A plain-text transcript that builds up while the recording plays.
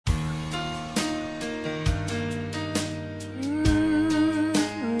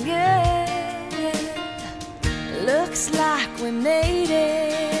we made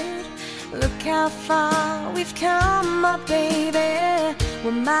it. Look how far we've come, my baby.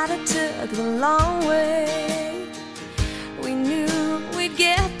 We might have took the long way. We knew we'd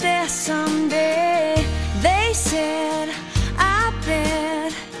get there someday. They said, I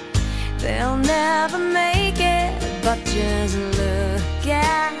bet they'll never make it, but just look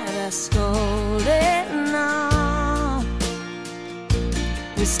at us holding on.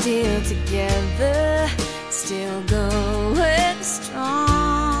 We're still together, still going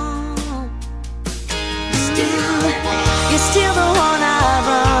strong. Still, you're still the one I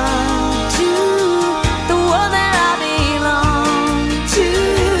run to, the one that I belong to.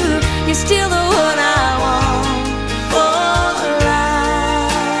 You're still the one I want for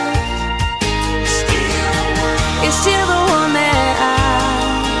life. You're still the one that I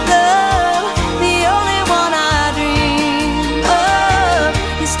love, the only one I dream of.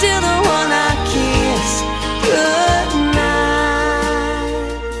 You're still the one I kiss goodnight.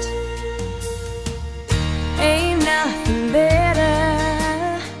 Ain't nothing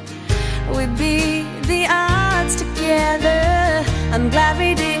better. We beat the odds together. I'm glad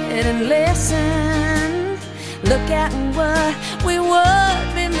we didn't listen. Look at what we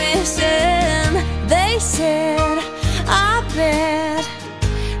would be missing. They said, I bet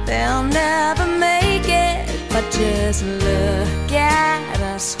they'll never make it, but just look at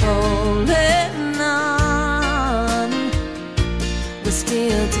us holding on. We're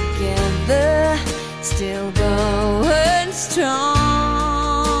still together, still going strong.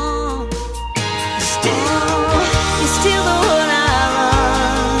 You're still the one I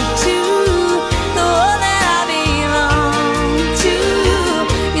run to, the one that I belong to.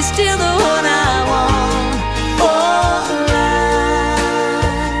 You're still the one I want for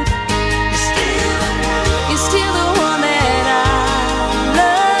life. You're still the one that I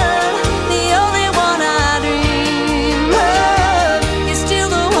love, the only one I dream of. You're still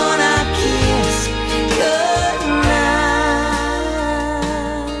the one I kiss goodnight.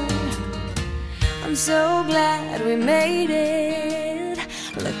 I'm so glad we made it.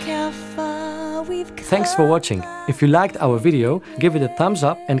 Look how far we've come. Thanks for watching. If you liked our video, give it a thumbs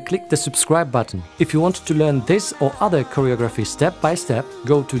up and click the subscribe button. If you want to learn this or other choreography step by step,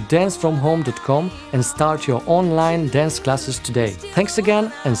 go to dancefromhome.com and start your online dance classes today. Thanks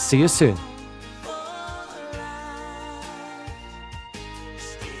again and see you soon.